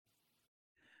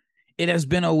It has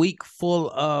been a week full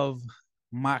of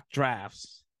mock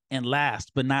drafts. And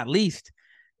last but not least,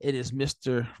 it is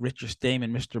Mr. Richard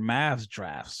Stayman, Mr. Mavs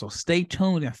draft. So stay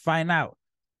tuned and find out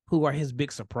who are his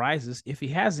big surprises, if he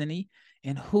has any,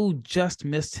 and who just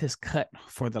missed his cut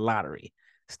for the lottery.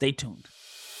 Stay tuned.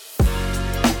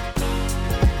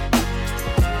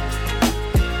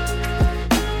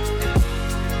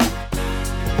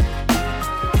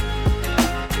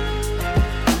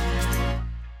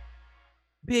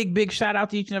 Big shout out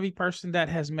to each and every person that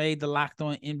has made the Locked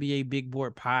On NBA Big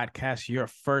Board podcast your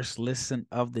first listen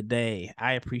of the day.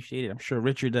 I appreciate it. I'm sure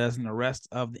Richard does, and the rest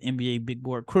of the NBA Big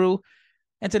Board crew.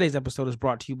 And today's episode is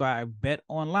brought to you by Bet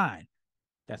Online.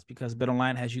 That's because Bet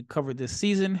Online has you covered this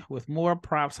season with more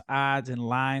props, odds, and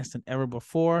lines than ever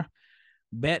before.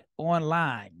 Bet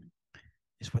Online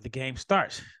is where the game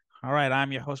starts. All right,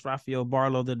 I'm your host, Rafael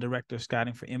Barlow, the director of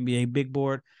scouting for NBA Big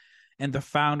Board and the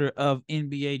founder of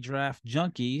NBA Draft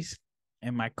Junkies.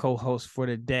 And my co-host for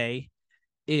today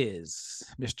is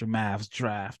Mr. Mavs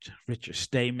Draft, Richard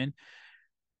Stayman.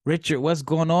 Richard, what's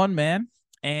going on, man?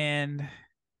 And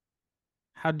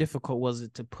how difficult was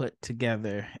it to put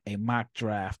together a mock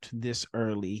draft this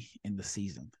early in the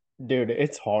season? Dude,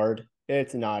 it's hard.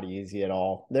 It's not easy at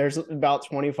all. There's about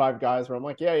 25 guys where I'm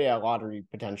like, yeah, lottery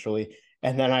potentially.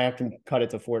 And then I have to cut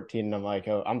it to 14 and I'm like,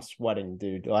 oh, I'm sweating,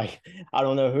 dude. Like, I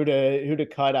don't know who to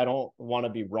cut. I don't want to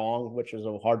be wrong, which is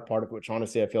a hard part of it, which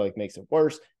honestly I feel like makes it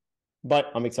worse. But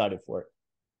I'm excited for it.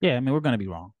 Yeah, I mean, we're going to be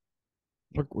wrong.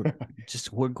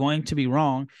 We're going to be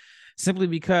wrong simply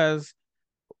because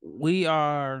we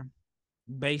are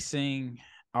basing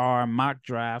our mock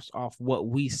drafts off what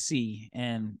we see.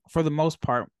 And for the most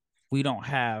part, we don't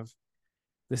have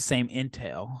the same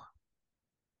intel,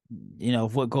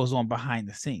 of what goes on behind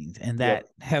the scenes. And that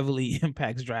heavily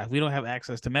impacts draft. We don't have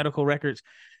access to medical records.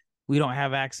 We don't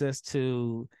have access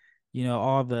to,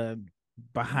 all the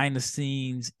behind the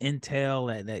scenes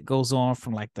intel that goes on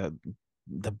from like the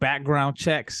background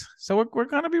checks. So we're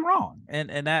going to be wrong.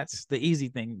 And that's the easy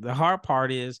thing. The hard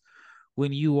part is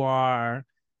when you are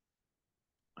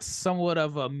somewhat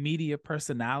of a media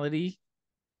personality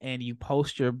and you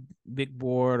post your big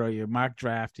board or your mock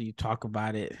draft and you talk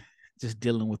about it, just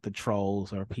dealing with the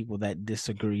trolls or people that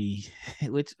disagree,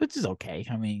 which is okay.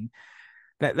 I mean,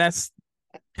 that's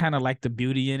kind of like the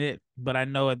beauty in it. But I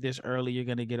know at this early, you're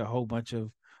going to get a whole bunch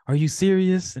of, are you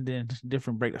serious? And then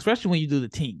different breaks, especially when you do the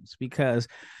teams, because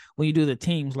when you do the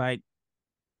teams, like,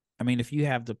 I mean, if you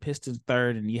have the Pistons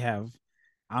third and you have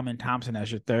Amen Thompson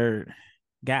as your third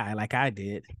guy, like I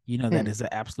did, that is an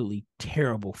absolutely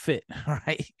terrible fit,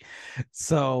 right?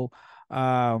 So,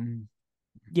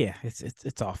 yeah,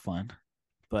 it's all fun,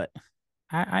 but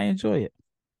I enjoy it.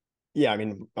 Yeah, I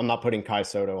mean, I'm not putting Kai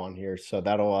Soto on here, so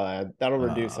that'll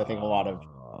reduce, I think, a lot of.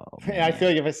 I feel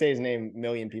like if I say his name, a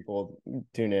million people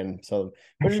tune in. So,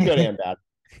 which is good and bad.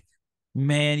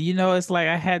 Man, it's like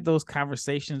I had those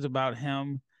conversations about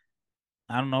him,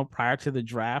 I don't know, prior to the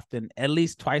draft, and at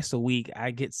least twice a week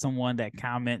I get someone that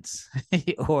comments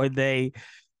or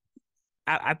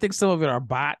I think some of it are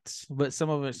bots, but some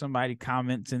of it somebody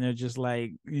comments and they're just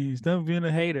like, stop being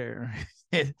a hater.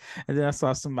 And then I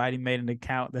saw somebody made an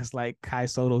account that's like Kai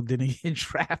Soto didn't get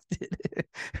drafted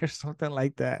or something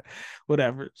like that.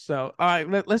 Whatever. So, all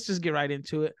right, let's just get right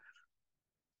into it.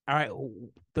 All right.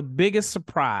 The biggest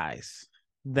surprise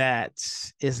that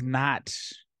is not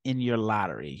in your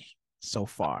lottery so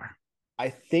far. I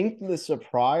think the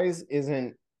surprise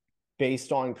isn't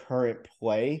based on current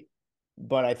play,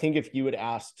 but I think if you had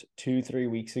asked 2-3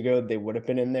 weeks ago, they would have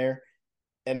been in there.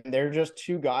 And they're just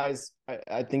two guys.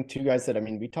 I think two guys that, I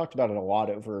mean, we talked about it a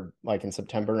lot over like in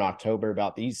September and October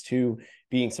about these two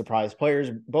being surprise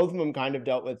players. Both of them kind of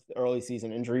dealt with early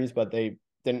season injuries, but they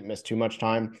didn't miss too much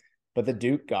time. But the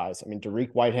Duke guys, I mean,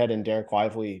 Dariq Whitehead and Derek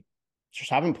Lively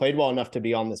just haven't played well enough to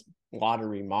be on this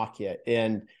lottery mock yet.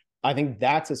 And I think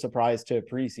that's a surprise to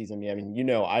preseason. I mean,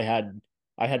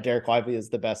 I had Derek Lively as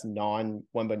the best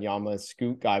non-Wembanyama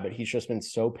scoot guy, but he's just been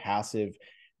so passive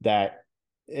that,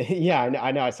 yeah,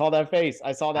 I know. I saw that face.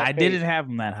 I didn't have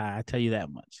him that high. I tell you that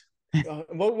much.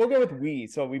 We'll go with we,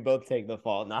 so we both take the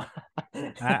fall. Nah.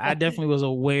 I definitely was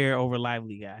aware over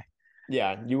Lively guy.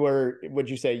 Yeah, you were. Would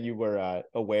you say you were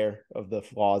aware of the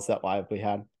flaws that Lively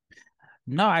had?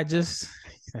 No, I just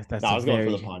I was going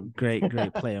for the pun.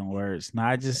 Great play on words.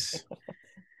 No,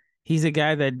 he's a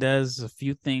guy that does a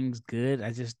few things good.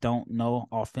 I just don't know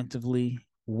offensively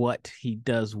what he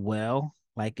does well.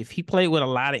 Like if he played with a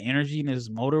lot of energy and his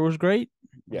motor was great,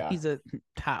 yeah, he's a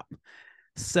top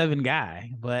 7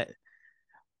 guy. But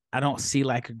I don't see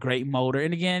like a great motor.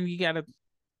 And again, you gotta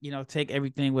take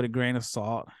everything with a grain of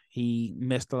salt. He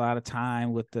missed a lot of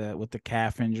time with the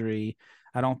calf injury.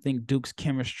 I don't think Duke's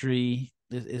chemistry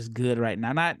is good right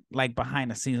now. Not like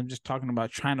behind the scenes. I'm just talking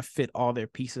about trying to fit all their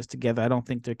pieces together. I don't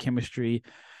think their chemistry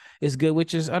is good,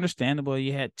 which is understandable.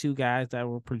 You had two guys that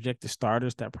were projected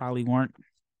starters that probably weren't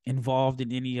involved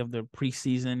in any of the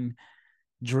preseason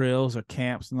drills or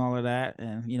camps and all of that.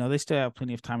 And, they still have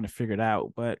plenty of time to figure it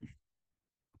out. But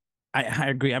I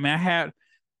agree. I mean,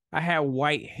 I had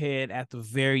Whitehead at the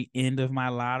very end of my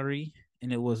lottery,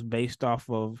 and it was based off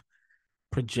of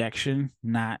projection,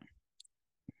 not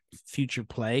future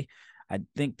play. I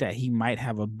think that he might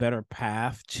have a better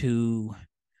path to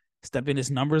stepping his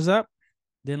numbers up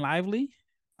than Lively.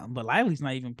 But Lively's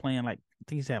not even playing I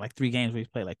think he's had 3 games where he's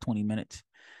played 20 minutes.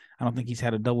 I don't think he's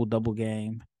had a double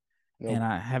game. Nope. And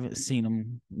I haven't seen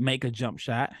him make a jump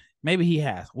shot. Maybe he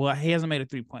has. Well, he hasn't made a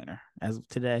 3-pointer as of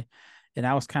today. And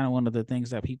that was kind of one of the things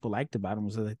that people liked about him,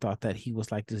 was that they thought that he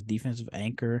was like this defensive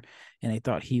anchor, and they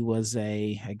thought he was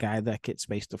a guy that could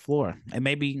space the floor. And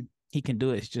maybe he can do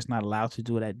it. It's just not allowed to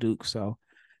do it at Duke. So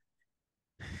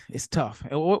it's tough.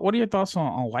 What are your thoughts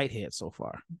on Whitehead so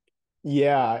far?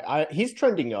 Yeah, he's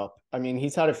trending up. I mean,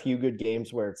 he's had a few good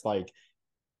games where it's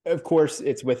of course,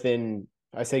 it's within,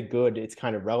 I say good, it's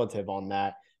kind of relative on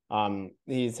that. I don't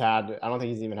think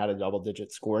he's even had a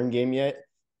double-digit scoring game yet.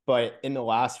 But in the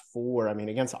last 4, I mean,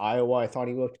 against Iowa, I thought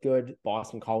he looked good.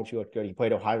 Boston College, he looked good. He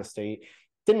played Ohio State.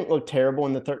 Didn't look terrible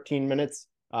in the 13 minutes.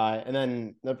 And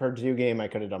then the Purdue game, I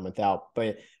could have done without.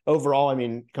 But overall, I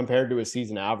mean, compared to his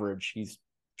season average, he's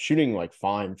shooting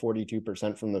fine,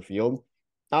 42% from the field.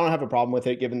 I don't have a problem with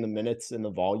it, given the minutes and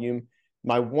the volume.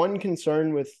 My one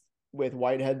concern with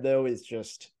Whitehead, though, is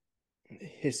just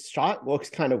his shot looks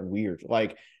kind of weird.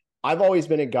 I've always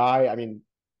been a guy, I mean,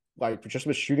 just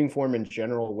with shooting form in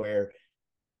general, where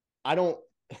I don't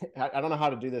know how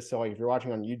to do this. So if you're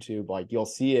watching on YouTube, you'll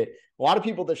see it. A lot of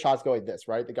people, the shots go like this,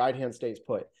 right? The guide hand stays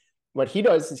put. What he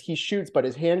does is he shoots, but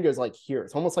his hand goes here.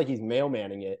 It's almost like he's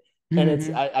mailmanning it. And it's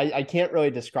I can't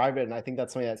really describe it. And I think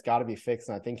that's something that's got to be fixed.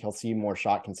 And I think he'll see more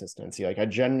shot consistency. I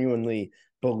genuinely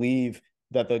believe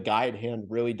that the guide hand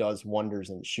really does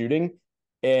wonders in shooting.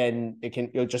 And it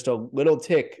can, just a little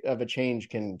tick of a change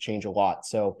can change a lot.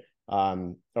 So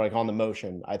on the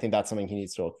motion, I think that's something he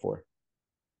needs to look for.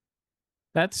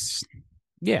 That's,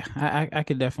 yeah, I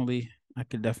could definitely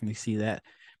see that.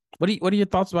 What are your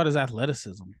thoughts about his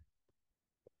athleticism?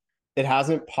 It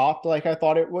hasn't popped like I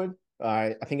thought it would.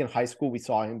 I think in high school we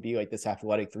saw him be this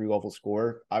athletic 3-level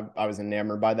scorer. I was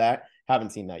enamored by that.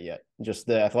 Haven't seen that yet. Just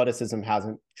the athleticism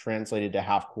hasn't translated to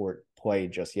half court play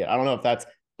just yet. I don't know if that's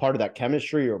part of that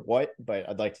chemistry or what, but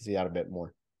I'd like to see that a bit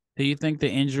more. Do you think the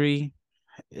injury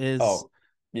is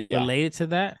related to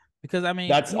that? Because I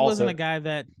mean, he wasn't a guy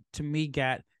that to me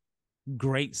got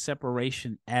great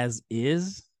separation as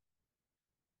is.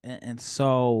 And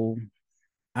so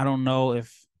I don't know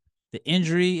if the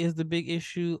injury is the big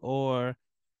issue or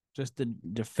just the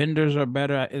defenders are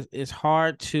better. It's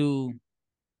hard to,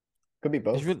 could be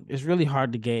both. It's really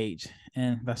hard to gauge.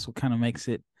 And that's what kind of makes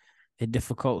it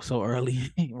difficult so early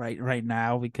right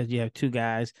now, because you have 2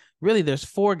 guys. Really, there's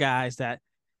 4 guys that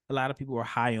a lot of people were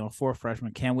high on, 4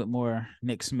 freshmen: Cam Whitmore,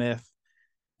 Nick Smith,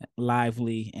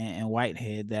 Lively, and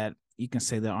Whitehead, that you can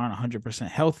say that aren't 100%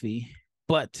 healthy.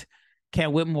 But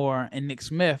Cam Whitmore and Nick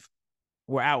Smith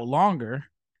were out longer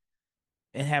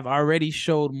and have already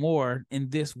showed more in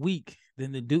this week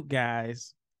than the Duke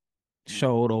guys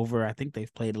showed over, I think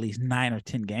they've played at least 9 or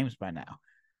 10 games by now.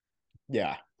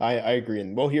 Yeah, I agree.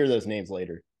 And we'll hear those names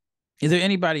later. Is there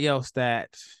anybody else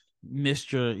that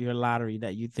missed your lottery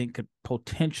that you think could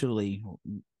potentially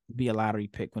be a lottery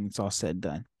pick when it's all said and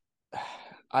done?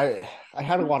 I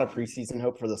had a lot of preseason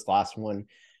hope for this last one,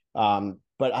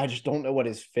 but I just don't know what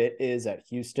his fit is at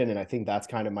Houston. And I think that's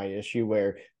kind of my issue,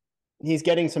 where he's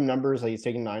getting some numbers, he's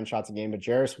taking 9 shots a game, but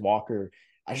Jarace Walker,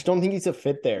 I just don't think he's a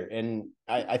fit there. And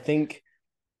I think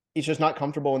he's just not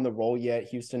comfortable in the role yet.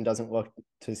 Houston doesn't look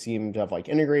to seem to have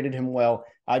integrated him well.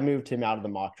 I moved him out of the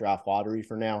mock draft lottery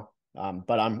for now.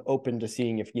 But I'm open to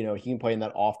seeing if, he can play in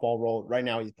that off-ball role. Right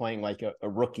now he's playing like a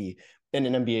rookie in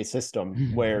an NBA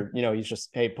system where, he's just,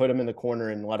 hey, put him in the corner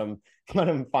and let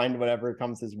him find whatever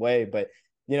comes his way. But,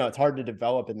 it's hard to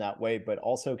develop in that way. But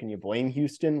also, can you blame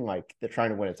Houston? They're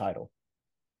trying to win a title.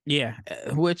 Yeah,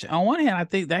 which on one hand, I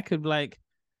think that could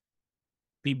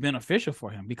be beneficial for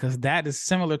him, because that is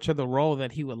similar to the role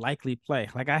that he would likely play.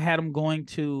 I had him going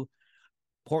to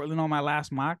Portland on my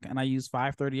last mock, and I used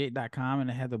 538.com, and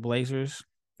it had the Blazers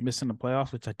missing the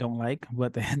playoffs, which I don't like,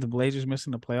 but they had the Blazers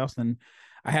missing the playoffs, and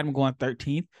I had him going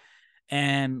 13th.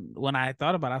 And when I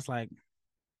thought about it, I was like,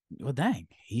 Well, dang,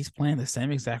 he's playing the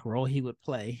same exact role he would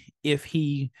play if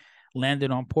he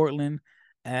landed on Portland.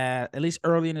 At least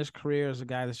early in his career, as a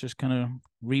guy that's just gonna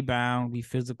rebound, be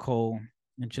physical,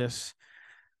 and just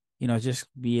just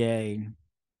be a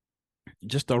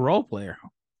role player.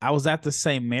 I was at the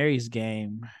St. Mary's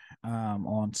game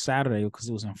on Saturday because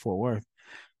it was in Fort Worth.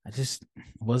 I just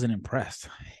wasn't impressed.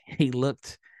 He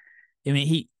looked, I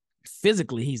mean,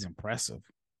 physically he's impressive.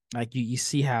 Like you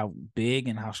see how big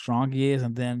and how strong he is.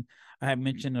 And then I had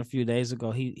mentioned a few days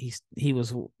ago, he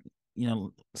was,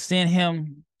 seeing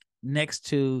him next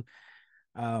to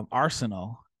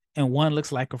Arsenal, and one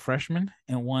looks like a freshman,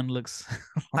 and one looks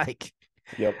like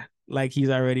Yep. like he's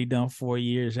already done 4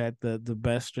 years at the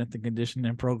best strength and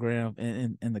conditioning program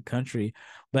in the country.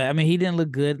 But I mean, he didn't look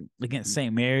good against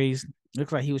St. Mary's.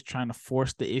 Looks like he was trying to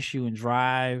force the issue and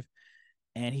drive,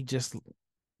 and he just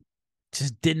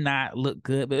did not look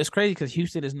good. But it's crazy because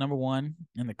Houston is number one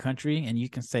in the country, and you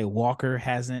can say Walker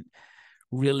hasn't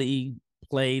really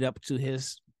played up to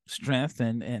his strength,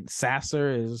 and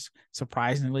Sasser is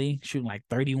surprisingly shooting like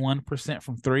 31%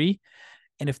 from three.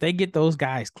 And if they get those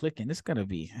guys clicking, it's gonna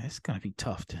be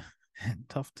tough to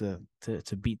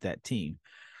beat that team.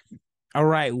 All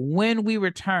right, when we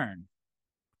return,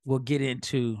 we'll get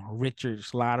into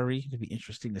Richard's lottery. It'll be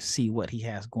interesting to see what he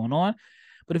has going on.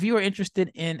 But if you are interested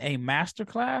in a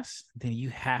masterclass, then you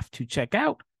have to check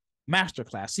out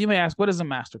Masterclass. So you may ask, what is a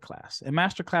masterclass? A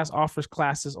masterclass offers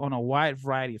classes on a wide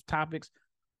variety of topics,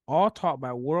 all taught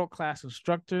by world-class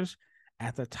instructors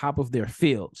at the top of their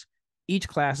fields. Each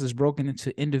class is broken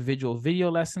into individual video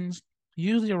lessons,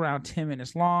 usually around 10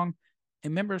 minutes long,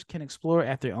 and members can explore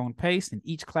at their own pace, and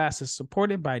each class is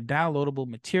supported by downloadable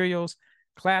materials,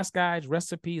 class guides,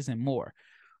 recipes, and more.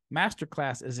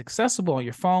 Masterclass is accessible on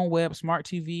your phone, web, smart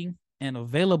TV, and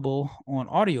available on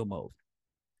audio mode.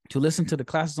 To listen to the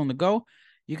classes on the go,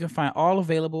 you can find all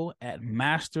available at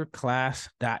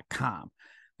masterclass.com.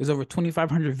 There's over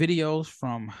 2,500 videos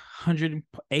from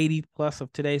 180 plus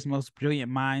of today's most brilliant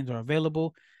minds are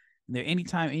available. They're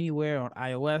anytime, anywhere on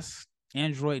iOS,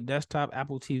 Android, desktop,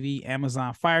 Apple TV,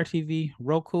 Amazon Fire TV,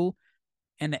 Roku,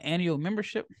 and the annual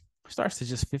membership starts at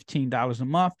just $15 a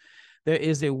month. There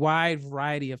is a wide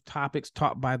variety of topics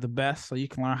taught by the best, so you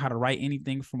can learn how to write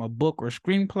anything from a book or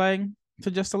screenplay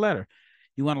to just a letter.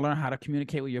 You want to learn how to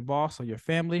communicate with your boss or your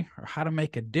family, or how to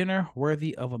make a dinner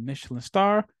worthy of a Michelin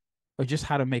star, or just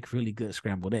how to make really good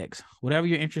scrambled eggs. Whatever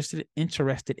you're interested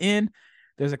in,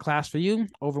 there's a class for you.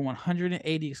 Over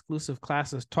 180 exclusive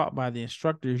classes taught by the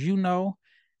instructors you know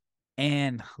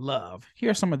and love.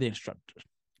 Here are some of the instructors.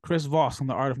 Chris Voss on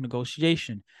the art of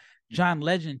negotiation. John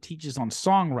Legend teaches on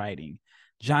songwriting.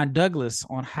 John Douglas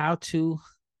on how to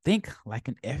think like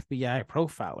an FBI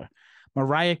profiler.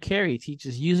 Mariah Carey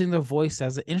teaches using the voice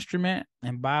as an instrument,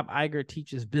 and Bob Iger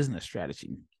teaches business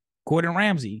strategy. Gordon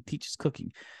Ramsay teaches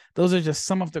cooking. Those are just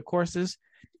some of the courses,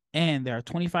 and there are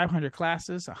 2,500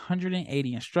 classes,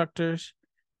 180 instructors.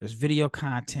 There's video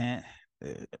content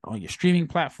on your streaming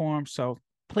platform, so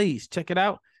please check it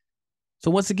out.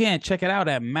 So once again, check it out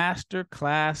at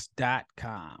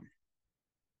masterclass.com.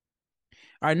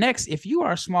 All right, next, if you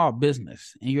are a small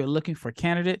business and you're looking for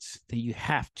candidates, then you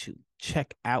have to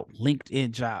check out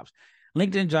LinkedIn Jobs.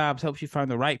 LinkedIn Jobs helps you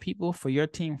find the right people for your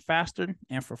team faster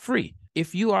and for free.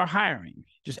 If you are hiring,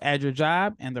 just add your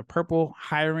job and the purple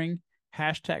hiring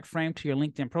hashtag frame to your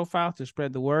LinkedIn profile to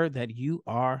spread the word that you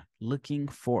are looking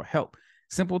for help.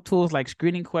 Simple tools like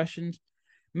screening questions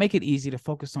make it easy to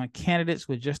focus on candidates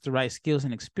with just the right skills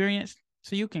and experience,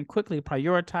 so you can quickly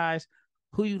prioritize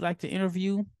who you'd like to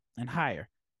interview and hire.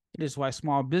 It is why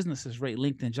small businesses rate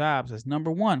LinkedIn Jobs as number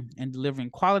one in delivering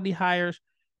quality hires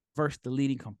versus the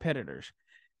leading competitors.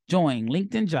 Join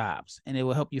LinkedIn Jobs, and it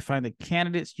will help you find the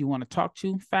candidates you want to talk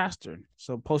to faster.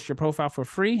 So post your profile for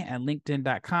free at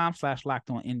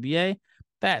linkedin.com/lockedonnba.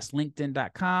 That's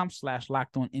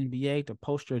linkedin.com/lockedonnba to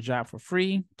post your job for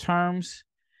free. Terms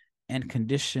and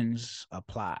conditions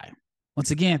apply.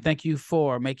 Once again, thank you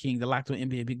for making the Locked On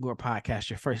NBA Big Board podcast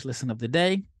your first listen of the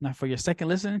day. Now, for your second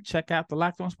listen, check out the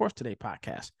Locked On Sports Today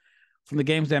podcast. From the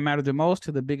games that matter the most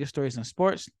to the biggest stories in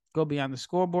sports, go beyond the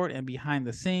scoreboard and behind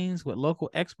the scenes with local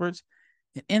experts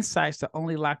and insights that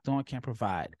only Locked On can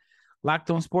provide.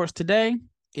 Locked On Sports Today,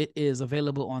 it is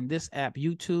available on this app,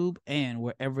 YouTube, and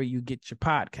wherever you get your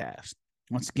podcast.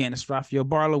 Once again, it's Rafael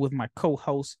Barlow with my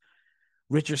co-host,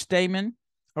 Richard Stayman.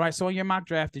 All right, so in your mock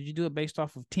draft, did you do it based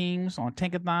off of teams on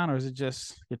Tankathon, or is it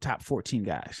just your top 14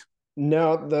 guys?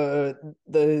 No, the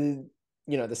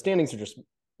standings are just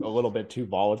a little bit too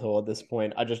volatile at this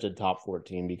point. I just did top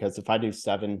 14 because if I do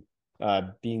 7,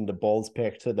 being the Bulls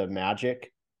pick to the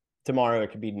Magic, tomorrow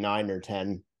it could be 9 or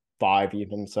 10, 5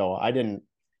 even. So I didn't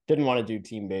Didn't want to do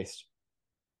team based.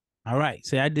 All right.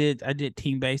 See, I did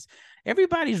team based.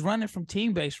 Everybody's running from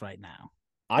team based right now.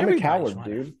 I'm a coward,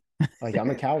 dude. Like, I'm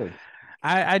a coward.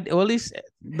 Well, at least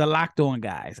the locked on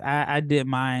guys. I did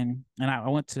mine, and I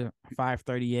went to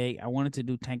 538. I wanted to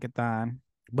do Tankathon,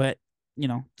 but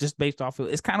just based off of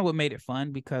it's kind of what made it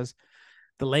fun because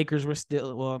the Lakers were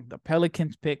still the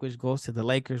Pelicans pick, which goes to the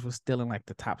Lakers, was still in like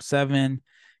the top 7.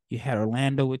 You had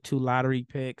Orlando with 2 lottery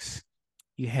picks.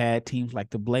 You had teams like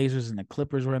the Blazers and the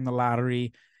Clippers were in the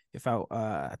lottery.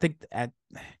 I think the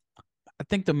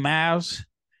Mavs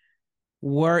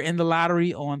were in the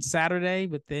lottery on Saturday,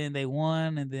 but then they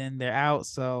won and then they're out.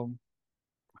 So,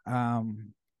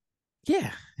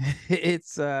 yeah,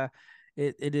 it's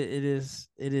it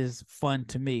is fun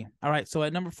to me. All right, so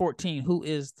at number 14, who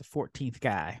is the 14th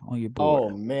guy on your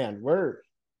board? Oh man, we're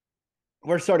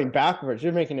starting backwards.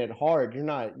 You're making it hard. You're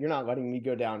not letting me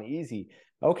go down easy.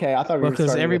 Okay, I thought we were because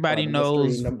starting everybody with,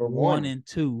 knows number 1 and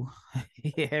 2.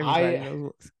 Yeah, everybody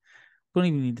knows. We don't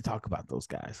even need to talk about those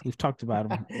guys. We've talked about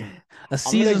them. A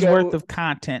season's worth of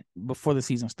content before the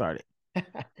season started.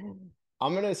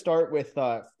 I'm going to start with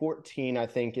 14. I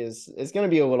think is going to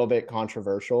be a little bit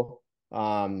controversial.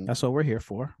 That's what we're here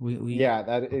for. Yeah,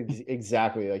 that is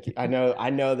exactly. Like, I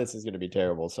know this is going to be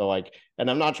terrible. So like, and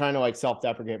I'm not trying to like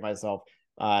self-deprecate myself.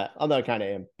 Although I kind of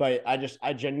am, but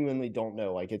I genuinely don't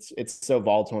know. Like, it's so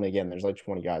volatile. And again, there's like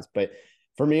 20 guys, but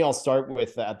for me, I'll start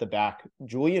with at the back,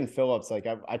 Julian Phillips. Like,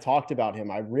 I talked about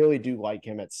him. I really do like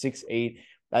him at 6'8".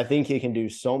 I think he can do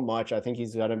so much. I think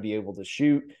he's going to be able to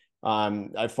shoot.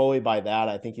 I fully buy that.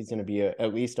 I think he's going to be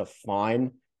at least a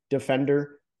fine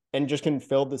defender and just can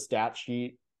fill the stat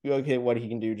sheet. You look at what he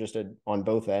can do just on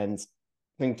both ends.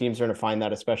 I think teams are going to find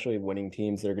that, especially winning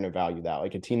teams, they're going to value that.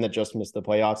 Like, a team that just missed the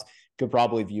playoffs could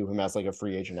probably view him as like a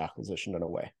free agent acquisition in a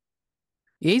way.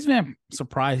 Yeah, he's been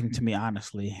surprising to me,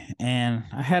 honestly. And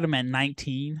I had him at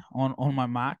 19 on my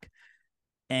mock.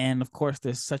 And of course,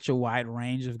 there's such a wide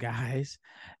range of guys.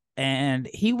 And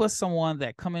he was someone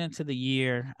that coming into the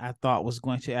year, I thought was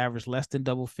going to average less than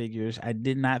double figures. I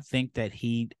did not think that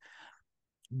he'd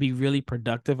be really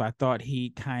productive. I thought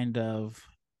he'd kind of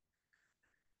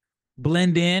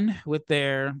blend in with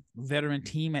their veteran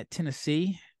team at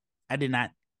Tennessee. I did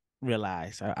not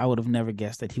realize. I would have never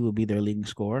guessed that he would be their leading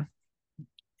scorer.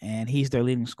 And he's their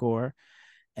leading scorer.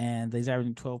 And he's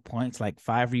averaging 12 points, like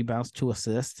 5 rebounds, 2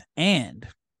 assists. And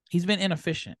he's been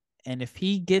inefficient. And if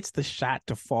he gets the shot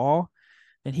to fall,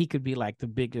 then he could be like the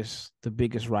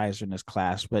biggest riser in this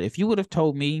class. But if you would have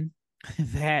told me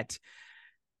that,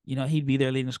 he'd be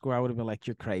their leading scorer, I would have been like,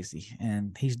 you're crazy.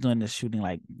 And he's doing this shooting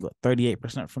like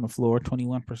 38% from the floor,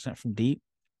 21% from deep.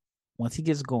 Once he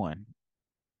gets going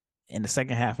in the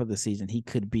second half of the season, he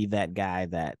could be that guy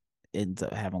that ends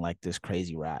up having like this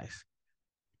crazy rise.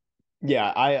 Yeah,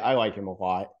 I like him a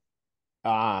lot.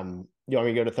 You want me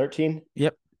to go to 13?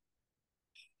 Yep.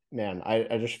 Man,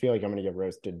 I just feel like I'm going to get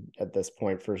roasted at this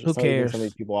point for some of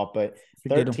these people up. But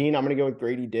 13, I'm going to go with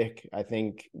Grady Dick. I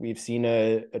think we've seen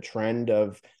a trend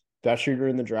of best shooter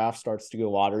in the draft starts to go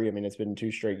lottery. I mean, it's been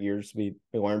 2 straight years. We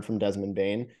learned from Desmond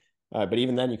Bane. But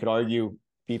even then, you could argue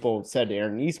people said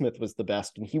Aaron Nesmith was the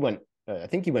best, and he went, I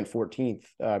think he went 14th,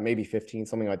 maybe 15th,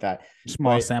 something like that.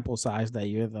 Small sample size that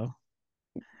year, though.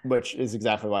 Which is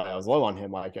exactly why I was low on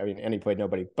him. Like, I mean, and he played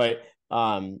nobody. But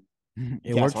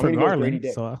it worked for Garland.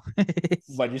 So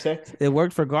what'd you say? It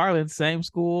worked for Garland. Same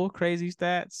school, crazy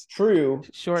stats. True.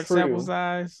 Short sample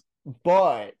size.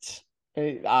 But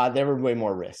there were way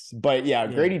more risks. But yeah,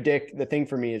 Grady Dick, the thing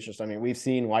for me is just, I mean, we've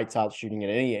seen lights out shooting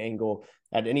at any angle,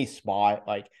 at any spot.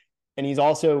 Like, and he's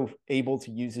also able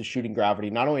to use his shooting gravity,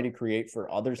 not only to create for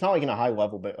others, not like in a high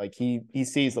level, but like he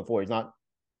sees the floor. He's not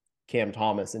Cam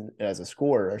Thomas as a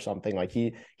scorer or something. Like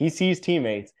he sees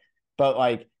teammates, but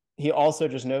like he also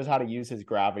just knows how to use his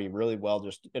gravity really well,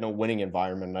 just in a winning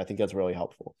environment. And I think that's really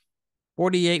helpful.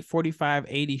 48, 45,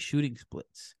 80 shooting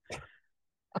splits,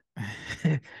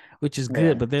 which is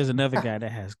good. But there's another guy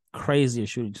that has crazier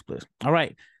shooting splits. All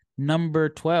right. Number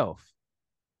 12.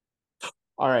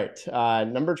 All right.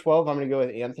 Number 12, I'm going to go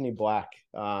with Anthony Black.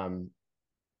 I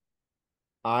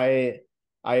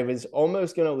was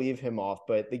almost going to leave him off,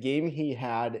 but the game he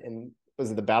had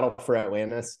was the Battle for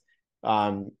Atlantis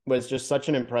was just such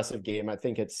an impressive game. I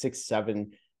think it's 6'7"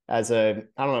 I don't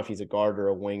know if he's a guard or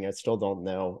a wing. I still don't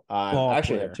know.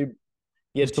 Actually,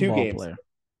 he had two games.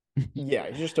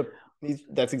 Yeah,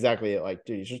 that's exactly it. Like,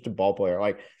 dude, he's just a ball player.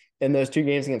 Like, in those 2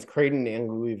 games against Creighton and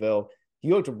Louisville, he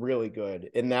looked really good.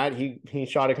 In that, he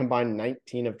shot a combined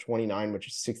 19 of 29, which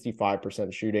is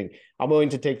 65% shooting. I'm willing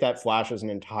to take that flash as an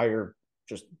entire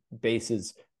just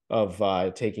basis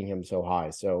of taking him so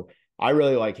high. So I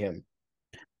really like him.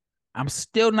 I'm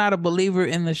still not a believer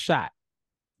in the shot,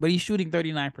 but he's shooting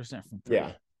 39% from three.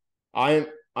 Yeah,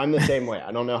 I'm the same way.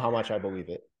 I don't know how much I believe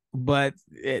it. But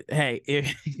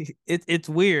it's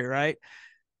weird, right?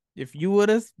 If you would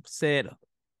have said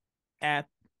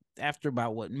after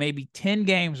about maybe 10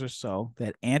 games or so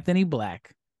that Anthony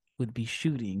Black would be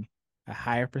shooting a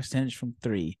higher percentage from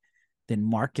three than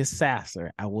Marcus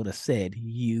Sasser, I would have said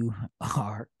you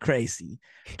are crazy.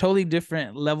 Totally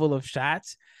different level of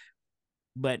shots,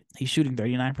 but he's shooting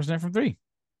 39% from three.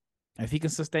 If he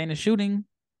can sustain the shooting,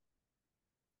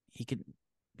 he could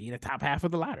be in the top half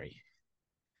of the lottery.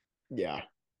 Yeah,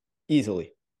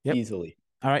 easily. Yep. Easily.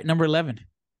 All right, number 11.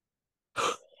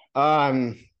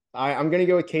 I'm gonna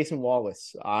go with Cason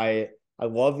Wallace. I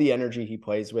love the energy he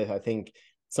plays with. I think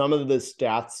some of the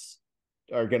stats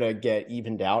are gonna get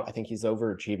evened out. I think he's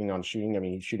overachieving on shooting. I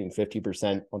mean, he's shooting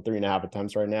 50% on 3.5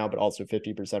 attempts right now, but also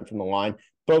 50% from the line.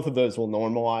 Both of those will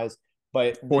normalize.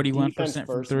 But 41%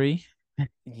 from three.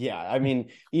 Yeah, I mean,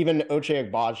 even Ochai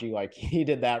Agbaji, like he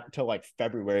did that till like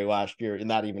February last year,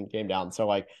 and that even came down. So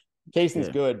like, Cason's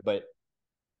good, but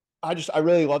I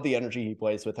really love the energy he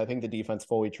plays with. I think the defense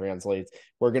fully translates.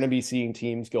 We're going to be seeing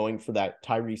teams going for that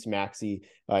Tyrese Maxey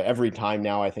every time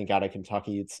now. I think out of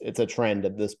Kentucky, it's a trend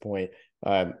at this point.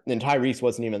 And Tyrese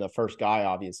wasn't even the first guy,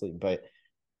 obviously, but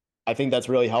I think that's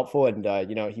really helpful. And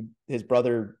his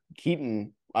brother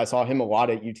Keaton, I saw him a lot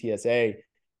at UTSA.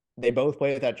 They both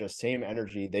play with that just same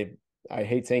energy. I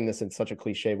hate saying this in such a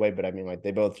cliche way, but I mean, like,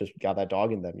 they both just got that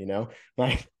dog in them,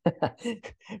 like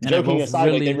joking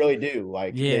aside, like they really do.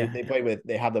 Like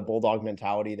they have the bulldog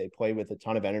mentality. They play with a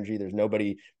ton of energy. There's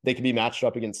nobody, they could be matched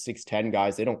up against 6'10"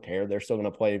 guys. They don't care. They're still going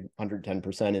to play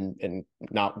 110% and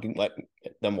not let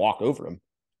them walk over them.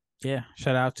 Yeah.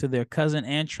 Shout out to their cousin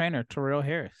and trainer, Terrell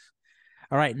Harris.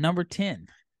 All right. Number 10.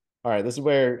 All right. This is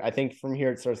where I think from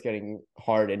here it starts getting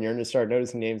hard, and you're going to start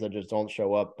noticing names that just don't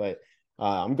show up. But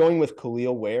I'm going with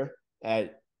Khalil Ware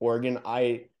at Oregon.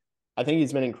 I think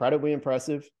he's been incredibly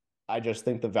impressive. I just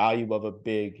think the value of a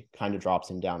big kind of drops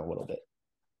him down a little bit.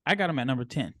 I got him at number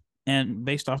 10. And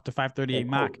based off the 538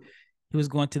 mock, he was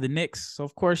going to the Knicks. So,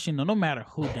 of course, no matter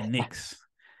who the Knicks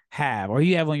have or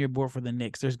you have on your board for the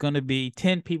Knicks, there's going to be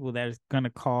 10 people that are going to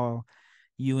call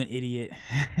you an idiot.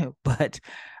 But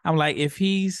I'm like,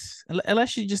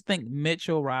 unless you just think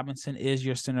Mitchell Robinson is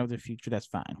your center of the future, that's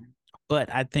fine.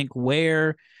 But I think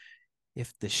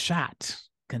if the shot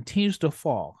continues to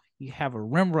fall, you have a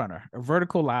rim runner, a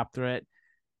vertical lob threat,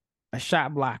 a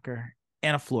shot blocker,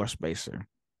 and a floor spacer.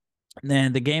 And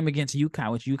then the game against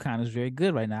UConn, which UConn is very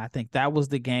good right now, I think that was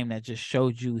the game that just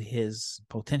showed you his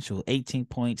potential. 18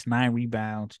 points, 9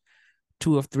 rebounds,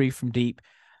 2 of 3 from deep.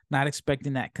 Not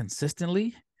expecting that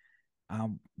consistently.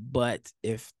 But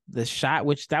if the shot,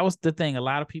 which that was the thing, a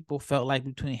lot of people felt like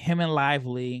between him and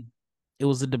Lively, it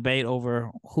was a debate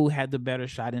over who had the better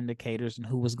shot indicators and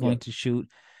who was going to shoot.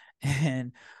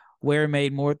 And Ware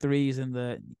made more threes in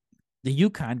the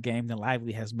UConn game than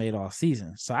Lively has made all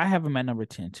season. So I have him at number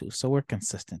 10 too. So we're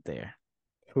consistent there.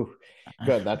 Ooh,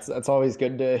 good. That's always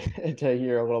good to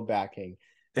hear a little backing.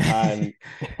 You want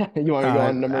to go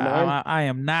on number 9? I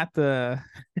am not the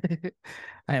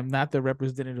I am not the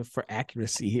representative for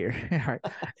accuracy here. All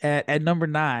right. At number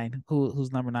 9,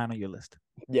 who's number 9 on your list?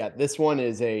 Yeah, this one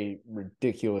is a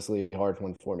ridiculously hard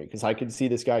one for me because I could see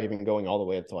this guy even going all the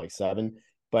way up to like 7,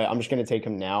 but I'm just going to take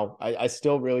him now. I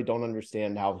still really don't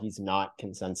understand how he's not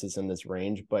consensus in this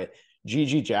range, but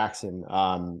GG Jackson,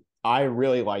 I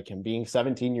really like him being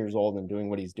 17 years old and doing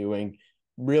what he's doing,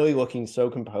 really looking so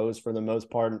composed for the most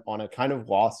part on a kind of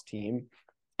lost team.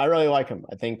 I really like him.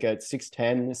 I think at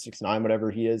 6'10", 6'9",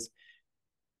 whatever he is,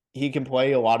 he can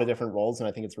play a lot of different roles, and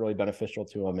I think it's really beneficial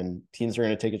to him. And teams are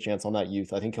going to take a chance on that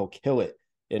youth. I think he'll kill it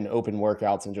in open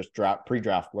workouts and just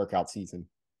pre-draft workout season.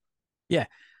 Yeah,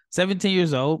 17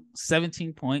 years old,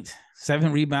 17 points,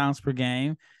 7 rebounds per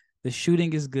game. The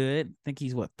shooting is good. I think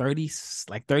he's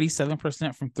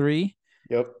 37% from 3.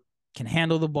 Yep. Can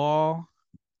handle the ball.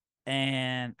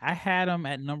 And I had him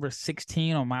at number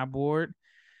 16 on my board.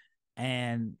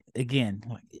 And again,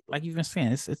 like you've been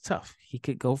saying, it's tough. He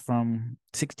could go from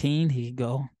 16, he could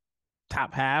go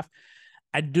top half.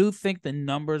 I do think the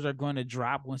numbers are going to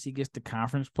drop once he gets to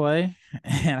conference play.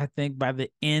 And I think by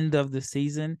the end of the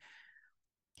season,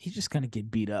 he's just going to get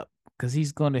beat up because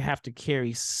he's going to have to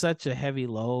carry such a heavy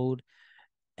load.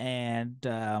 And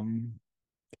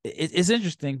it's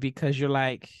interesting because you're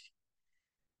like,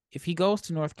 if he goes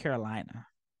to North Carolina,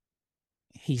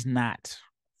 he's not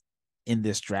in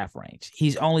this draft range.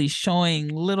 He's only showing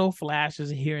little flashes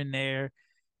here and there.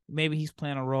 Maybe he's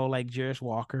playing a role like Jarace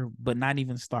Walker, but not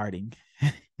even starting.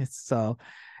 So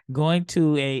going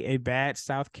to a bad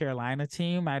South Carolina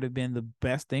team might have been the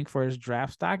best thing for his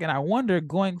draft stock. And I wonder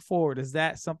going forward, is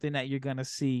that something that you're going to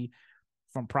see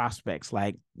from prospects?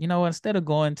 Like, instead of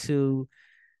going to,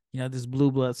 this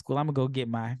blue blood school, I'm going to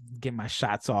go get my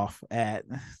shots off at,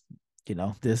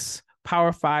 this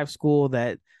Power 5 school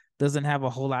that doesn't have a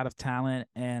whole lot of talent.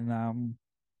 And,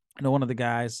 one of the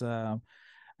guys,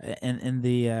 in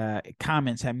the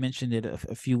comments had mentioned it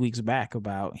a few weeks back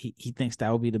about he thinks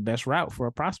that would be the best route for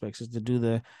a prospects is to do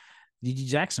the DG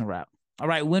Jackson route. All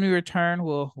right, when we return,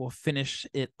 we'll finish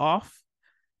it off.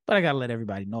 But I gotta let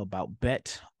everybody know about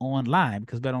Bet Online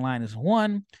because Bet Online is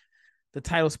the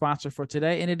title sponsor for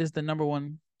today, and it is the number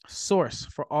one source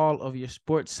for all of your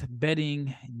sports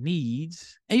betting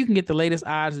needs. And you can get the latest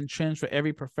odds and trends for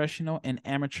every professional and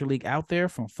amateur league out there,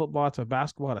 from football to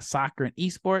basketball to soccer and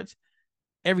esports.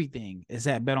 Everything is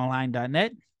at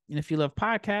betonline.net. And if you love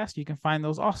podcasts, you can find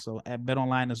those also at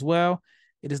BetOnline as well.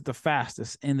 It is the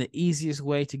fastest and the easiest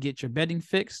way to get your betting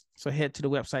fixed. So head to the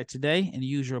website today and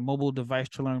use your mobile device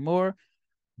to learn more.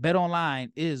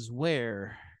 BetOnline is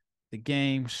where the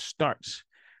game starts.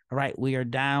 All right, we are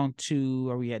down to,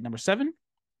 are we at number 7?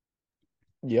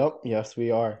 Yep. Yes,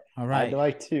 we are. All right.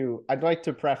 I'd like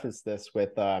to preface this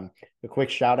with a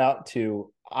quick shout out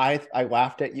to, I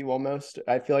laughed at you almost.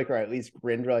 I feel like, or at least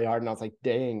grinned really hard. And I was like,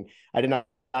 dang, I did not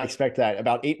expect that.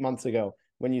 About 8 months ago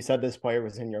when you said this player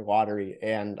was in your lottery,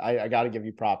 and I got to give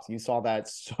you props. You saw that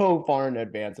so far in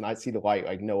advance, and I see the light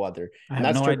like no other. And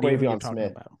that's Terquavion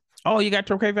Smith. About. Oh, you got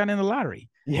Terquavion in the lottery.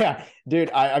 Yeah, dude.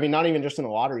 I mean, not even just in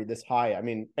the lottery this high. I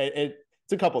mean, it's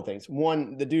a couple of things.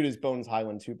 One, the dude is Bones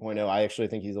Hyland 2.0. I actually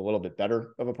think he's a little bit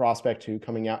better of a prospect too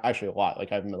coming out. Actually, a lot.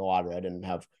 Like I have him in the lottery. I didn't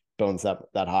have Bones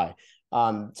that high.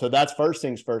 So that's first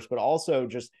things first, but also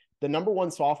just the number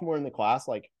one sophomore in the class.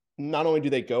 Like, not only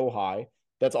do they go high,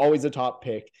 that's always a top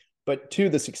pick, but two,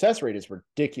 the success rate is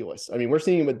ridiculous. I mean, we're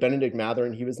seeing it with Benedict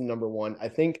Mathurin. He was the number one. I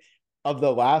think of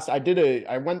the last,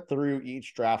 I went through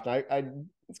each draft.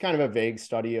 It's kind of a vague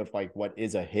study of like what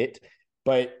is a hit,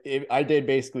 but I did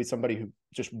basically somebody who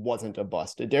just wasn't a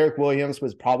bust. Derek Williams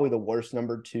was probably the worst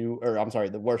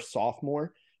the worst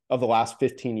sophomore of the last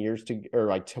 15 years or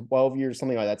like 12 years,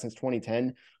 something like that, since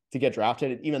 2010 to get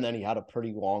drafted. And even then he had a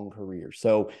pretty long career.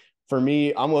 So for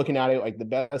me, I'm looking at it like the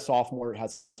best sophomore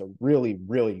has a really,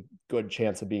 really good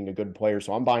chance of being a good player.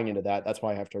 So I'm buying into that. That's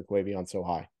why I have Terquavion so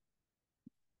high.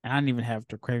 I don't even have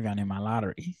Terquavion in my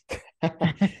lottery.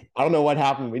 I don't know what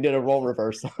happened. We did a role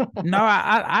reverse. No,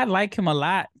 I like him a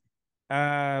lot.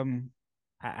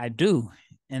 I do.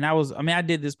 And I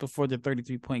did this before the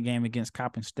 33-point game against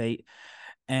Coppin State.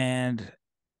 And,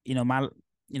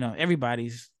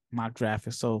 everybody's mock draft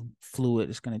is so fluid.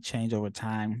 It's going to change over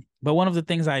time. But one of the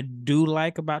things I do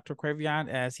like about Terquavion,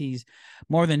 as he's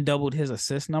more than doubled his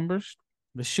assist numbers,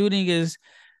 the shooting is,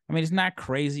 it's not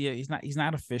crazy. He's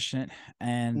not efficient.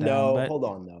 And no,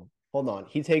 hold on.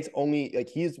 He takes only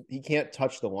he can't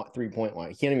touch the 3-point line.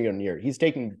 He can't even go near it. He's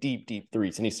taking deep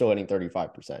threes and he's still hitting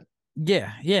 35%.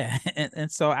 Yeah. And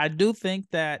so I do think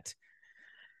that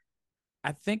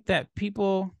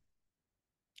people,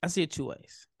 I see it two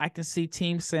ways. I can see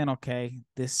teams saying, okay,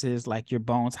 this is like your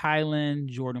Bones Hyland,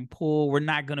 Jordan Poole. We're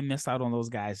not going to miss out on those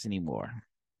guys anymore.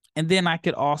 And then I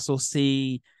could also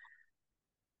see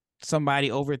somebody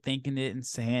overthinking it and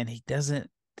saying he doesn't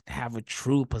have a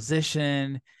true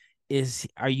position.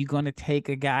 Are you going to take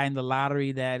a guy in the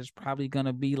lottery that is probably going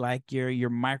to be like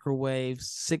your microwave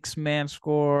 6-man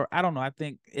scorer? I don't know. I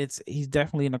think he's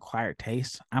definitely an acquired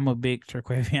taste. I'm a big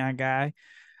Terquavion guy,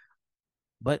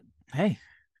 but hey,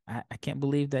 I can't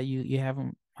believe that you have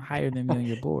him higher than me on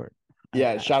your board.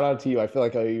 Yeah, shout out to you. I feel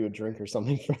like I owe you a drink or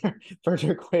something for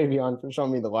Terquavion for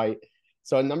showing me the light.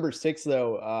 So at number 6,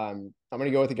 though, I'm going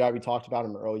to go with the guy we talked about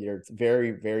him earlier. It's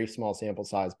very, very small sample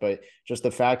size, but just the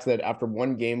fact that after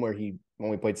one game where he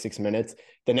only played 6 minutes,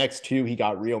 the next 2 he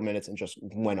got real minutes and just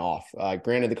went off.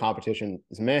 Granted, the competition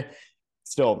is meh.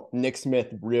 Still, Nick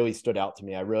Smith really stood out to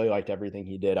me. I really liked everything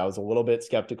he did. I was a little bit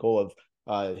skeptical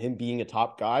of him being a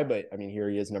top guy, but I mean,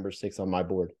 here he is, number 6 on my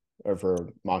board or for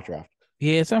mock draft.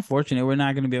 Yeah, it's unfortunate we're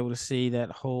not going to be able to see that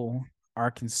whole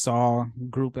Arkansas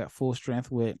group at full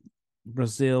strength with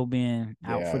Brazile being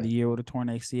out for the year with a torn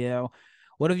ACL.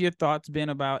 What have your thoughts been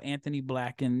about Anthony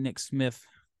Black and Nick Smith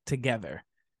together?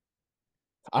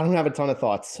 I don't have a ton of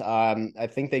thoughts. I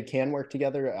think they can work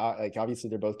together.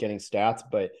 Obviously they're both getting stats,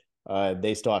 but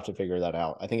they still have to figure that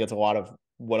out. I think it's a lot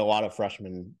of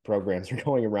freshman programs are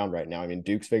going around right now. I mean,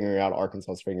 Duke's figuring it out,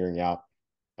 Arkansas's figuring it out.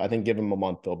 I think give them a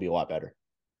month, they'll be a lot better.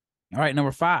 All right,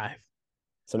 number 5.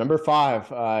 So number 5,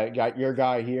 got your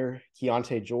guy here,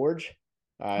 Keyonte George.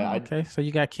 Okay, so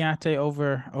you got Keyonte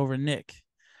over Nick.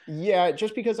 Yeah,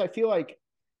 just because I feel like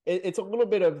it's a little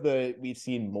bit of the we've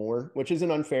seen more, which is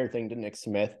an unfair thing to Nick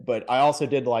Smith. But I also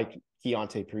did like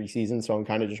Keontae preseason, so I'm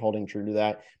kind of just holding true to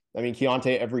that. I mean,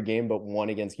 Keontae every game but one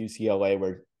against UCLA,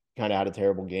 where kind of had a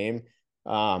terrible game.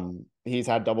 He's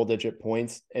had double-digit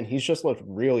points, and he's just looked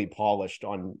really polished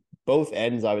on both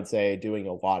ends, I would say, doing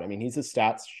a lot. I mean, he's a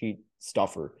stats sheet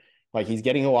stuffer. Like, he's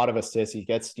getting a lot of assists. He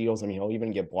gets steals. I mean, he'll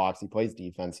even get blocks. He plays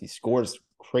defense. He scores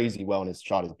crazy well, and his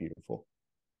shot is beautiful.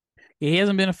 He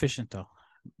hasn't been efficient, though.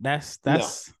 That's No,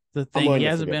 the thing. He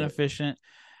hasn't been efficient.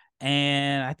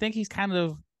 And I think he's kind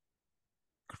of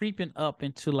creeping up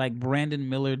into like Brandon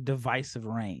Miller divisive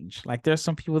range. Like, there's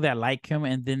some people that like him,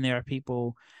 and then there are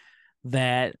people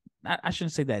that I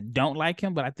shouldn't say that don't like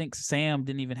him, but I think Sam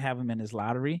didn't even have him in his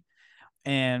lottery.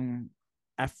 And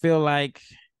I feel like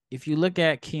if you look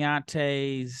at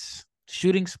Keontae's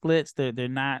shooting splits, they're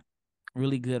not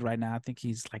really good right now. I think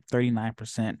he's like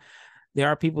 39%. There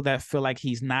are people that feel like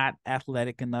he's not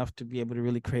athletic enough to be able to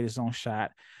really create his own shot.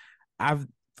 I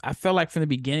felt like from the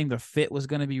beginning the fit was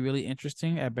going to be really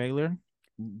interesting at Baylor,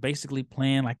 basically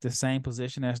playing like the same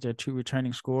position as their two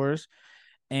returning scorers.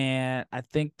 And I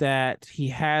think that he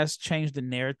has changed the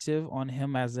narrative on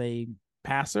him as a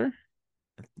passer.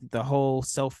 The whole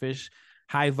selfish,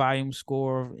 high volume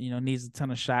scorer, needs a ton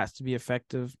of shots to be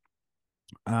effective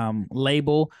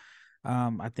label.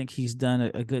 I think he's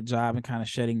done a good job in kind of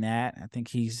shedding that. I think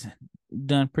he's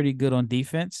done pretty good on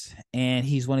defense. And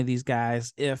he's one of these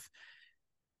guys, if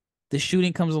the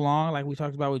shooting comes along, like we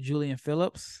talked about with Julian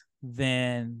Phillips,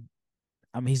 then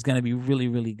he's going to be really,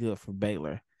 really good for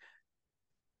Baylor.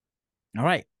 All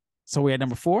right. So we're at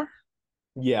number 4.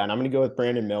 Yeah, and I'm going to go with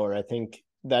Brandon Miller. I think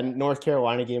that North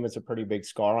Carolina game is a pretty big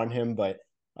scar on him, but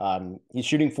he's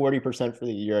shooting 40% for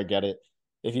the year. I get it.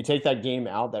 If you take that game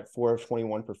out, that 4 of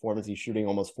 21 performance, he's shooting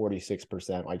almost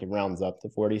 46%. Like, it rounds up to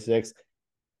 46.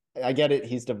 I get it.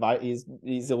 He's a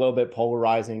little bit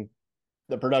polarizing.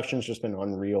 The production's just been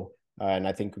unreal. And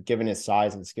I think given his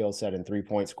size and skill set and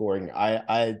 3-point scoring,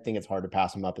 I think it's hard to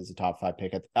pass him up as a top 5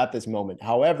 pick at this moment.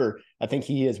 However, I think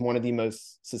he is one of the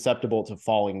most susceptible to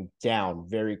falling down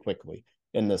very quickly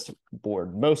in this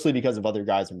board, mostly because of other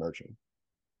guys emerging.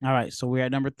 All right. So we're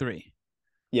at number 3.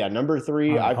 Yeah, number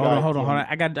 3. Right, hold on.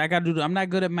 I got to do. I'm not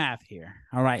good at math here.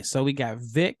 All right. So we got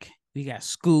Vic, we got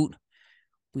Scoot,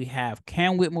 we have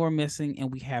Cam Whitmore missing,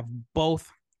 and we have both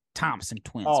Thompson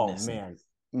twins missing. Man.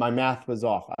 My math was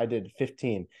off. I did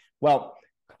 15. Well,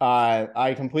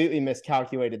 I completely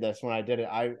miscalculated this when I did it.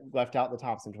 I left out the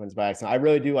Thompson twins by accident. I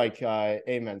really do like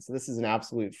Amen. So this is an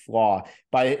absolute flaw.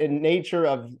 By nature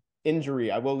of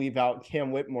injury, I will leave out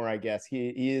Cam Whitmore, I guess.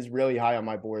 He is really high on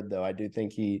my board, though. I do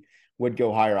think he would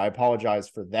go higher. I apologize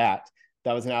for that.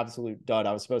 That was an absolute dud.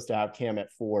 I was supposed to have Cam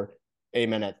at 4,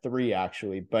 Amen at 3,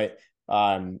 actually. But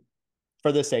for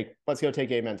the sake, let's go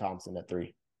take Amen Thompson at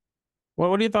 3. Well,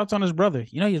 what are your thoughts on his brother?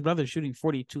 His brother's shooting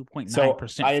 42.9%. So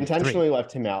I intentionally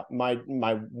left him out. My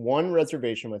one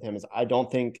reservation with him is I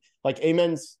don't think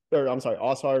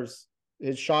Ausar's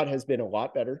his shot has been a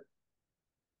lot better.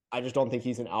 I just don't think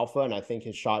he's an alpha, and I think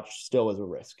his shot still is a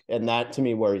risk. And that to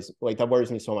me worries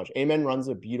me so much. Amen runs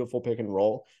a beautiful pick and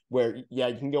roll where, yeah,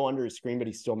 you can go under his screen, but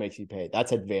he still makes you pay.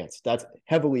 That's advanced. That's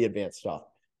heavily advanced stuff.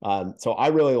 So I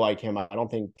really like him. I don't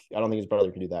think his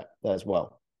brother can do that as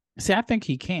well. See, I think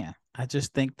he can. I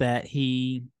just think that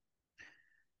he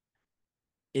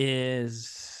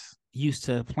is used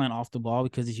to playing off the ball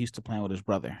because he's used to playing with his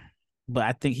brother. But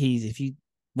I think he's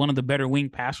one of the better wing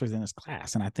passers in his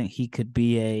class, and I think he could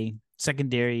be a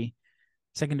secondary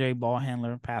ball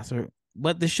handler, passer.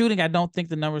 But the shooting, I don't think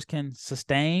the numbers can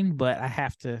sustain. But I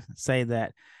have to say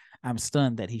that I'm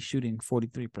stunned that he's shooting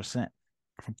 43%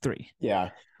 from 3. Yeah,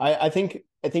 I think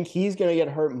he's going to get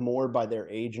hurt more by their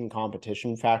age and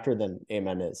competition factor than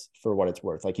Amen is, for what it's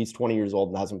worth. Like, he's 20 years old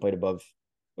and hasn't played above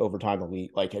overtime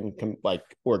elite,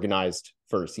 organized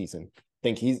for a season. I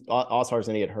think Ausar's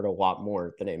going to get hurt a lot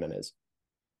more than Amen is.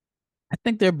 I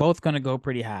think they're both going to go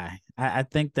pretty high. I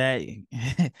think that you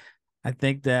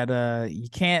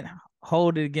can't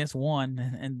hold it against one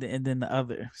and then the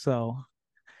other. So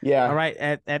yeah. All right,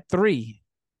 at 3.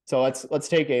 So let's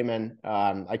take Amen.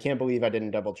 I can't believe I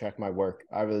didn't double check my work.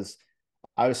 I was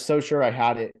so sure I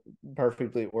had it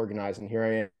perfectly organized, and here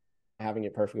I am having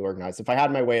it perfectly organized. If I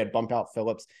had my way, I'd bump out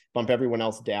Phillips, bump everyone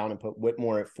else down, and put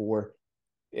Whitmore at 4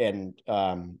 and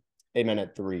Amen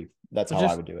at 3. That's how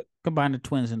I would do it. Combine the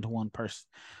twins into one person.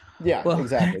 Yeah,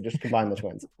 exactly. Just combine the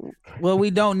twins. Well, we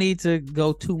don't need to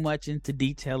go too much into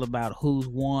detail about who's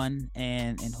 1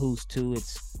 and who's 2.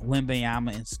 It's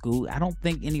Wembanyama and Scoot. I don't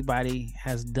think anybody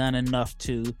has done enough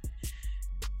to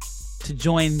to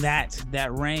join that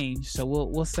range. So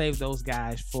we'll save those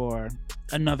guys for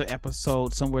another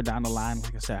episode somewhere down the line.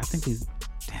 Like I said, I think we've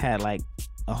had like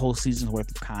a whole season's worth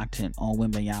of content on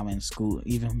Wembanyama in school,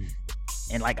 even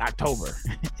in like October.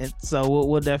 And so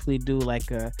we'll definitely do like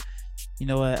a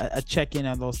check-in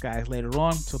on those guys later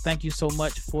on. So thank you so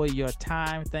much for your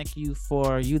time. Thank you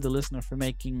the listener, for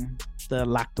making the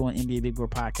Locked On NBA Big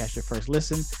Board podcast your first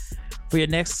listen. For your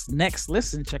next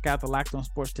listen, check out the Locked On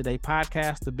Sports Today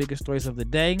podcast, the biggest stories of the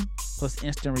day, plus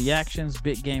instant reactions,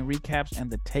 big game recaps,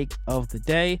 and the take of the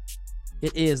day.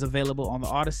 It is available on the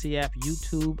Odyssey app,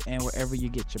 YouTube, and wherever you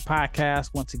get your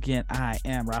podcasts. Once again, I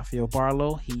am Rafael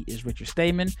Barlow. He is Richard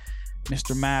Stayman,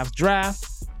 Mr. Mavs Draft,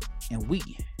 and we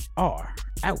are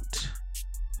out.